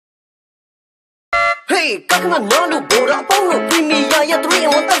Hey, kakna nalu bora paulo premier ya 3 in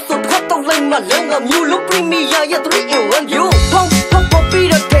 1 tak so phat taw lai ma langa myu lo premier ya 3 in 1 yo pop pi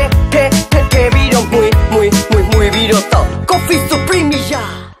da te bi do mui bi do taw coffee so premier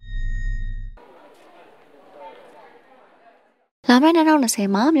လာမယ့်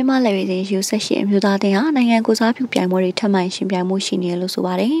2020မှာမြန်မာလက်ရွေးစင် U18 အမျိုးသားအသင်းဟာနိုင်ငံကိုစားပြုပြိုင်ပွဲတွေထပ်မံရှင်ပြိုင်မှုရှိနေလို့ဆို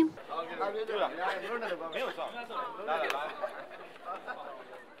ပါတယ်။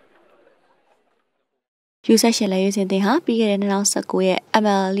 U18 လက်ရွေးစင်တင်ဟာပြီးခဲ့တဲ့2019ရဲ့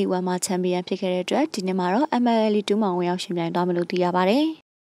MNL League 1မှာချန်ပီယံဖြစ်ခဲ့တဲ့အတွက်ဒီနှစ်မှာတော့ MNL League 2မှာဝင်ရောက်ရှင်ပြိုင်သွားမယ်လို့သိရပါတယ်။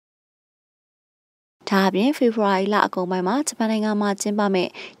ဒါအပြင်ဖေဖော်ဝါရီလအကုန်ပိုင်းမှာဂျပန်နိုင်ငံမှာကျင်းပမယ့်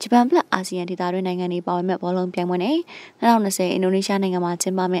ဂျပန်ပလက်အာဆီယံဒေသတွင်းနိုင်ငံတွေပါဝင်မဲ့ဘောလုံးပြိုင်ပွဲနဲ့2020အင်ဒိုနီးရှားနိုင်ငံမှာကျ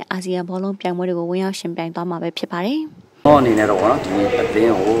င်းပမယ့်အာဆီယံဘောလုံးပြိုင်ပွဲတွေကိုဝင်ရောက်ရှင်ပြိုင်သွားမှာပဲဖြစ်ပါတယ်။အနေနဲ့တော့ဗောနော်ဒီအသ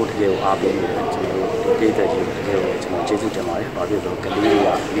င်းကိုတကယ်ကိုအားပေးနေတဲ့ကျွန်တော်တို့ဒေသကြီးတကယ်ကိုကျွန်တော်ကျေးဇူးတင်ပါတယ်။ဘာဖြစ်လို့ကလေး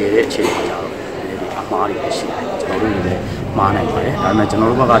တွေကနေတဲ့အခြေအနေကြတော့အမှားတွေရှိတယ်။ကျွန်တော်တို့လည်းမှားနိုင်ပါတယ်။ဒါပေမဲ့ကျွန်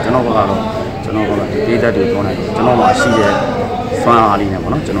တော်ဘက်ကဒီဒေသတွေပြောနိုင်တယ်ကျွန်တော်မှရှိတဲ့စွမ်းအားလေးနဲ့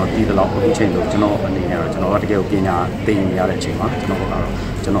ပေါ့နော်ကျွန်တော်တီးတဲ့လောက်အခုချိန်လို့ကျွန်တော်အနေနဲ့တော့ကျွန်တော်ကတကယ်ကိုပညာသင်ရတဲ့အချိန်မှာကျွန်တော်ကတော့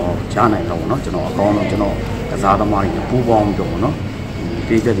ကျွန်တော်ရနိုင်တော့ပေါ့နော်ကျွန်တော်အကောင်းဆုံးကျွန်တော်ကစားသမားတွေပူးပေါင်းပြီးတော့ပေါ့နော်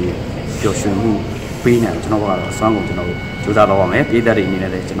ဒီဒေသတွေပျော်ရွှင်မှုပေးနိုင်ကျွန်တော်ကတော့စွမ်းကုန်ကျွန်တော်ကြိုးစားတော့ပါမယ်ဒေသတွေအနေ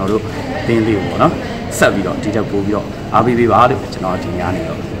နဲ့လည်းကျွန်တော်တို့အသင်းလေးကိုပေါ့နော်ဆက်ပြီးတော့ဒီတက်ပို့ပြီးတော့အားပေးပါလို့ကျွန်တော်ဒီညနေ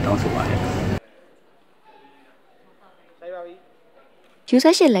တော့တောင်းဆိုပါတယ်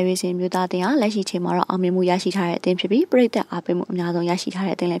U18 လက်ရွေးစင်မျိုးသားအသင်းဟာလက်ရှိချိန်မှာတော့အောင်မြင်မှုရရှိထားတဲ့အသင်းဖြစ်ပြီးပြည်သက်အားပေးမှုအများဆုံးရရှိထား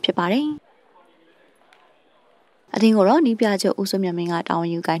တဲ့အသင်းလည်းဖြစ်ပါတယ်။အသင်းကိုတော့နီးပြချုပ်ဦးစိုးမြတ်မင်းကတာဝန်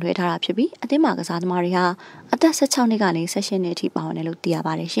ယူကင်ထွေးထားတာဖြစ်ပြီးအသင်းမှာကစားသမားတွေဟာအသက်16နှစ်ကနေ18နှစ်အထိပါဝင်တယ်လို့သိရ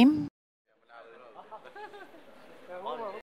ပါတယ်ရှင်။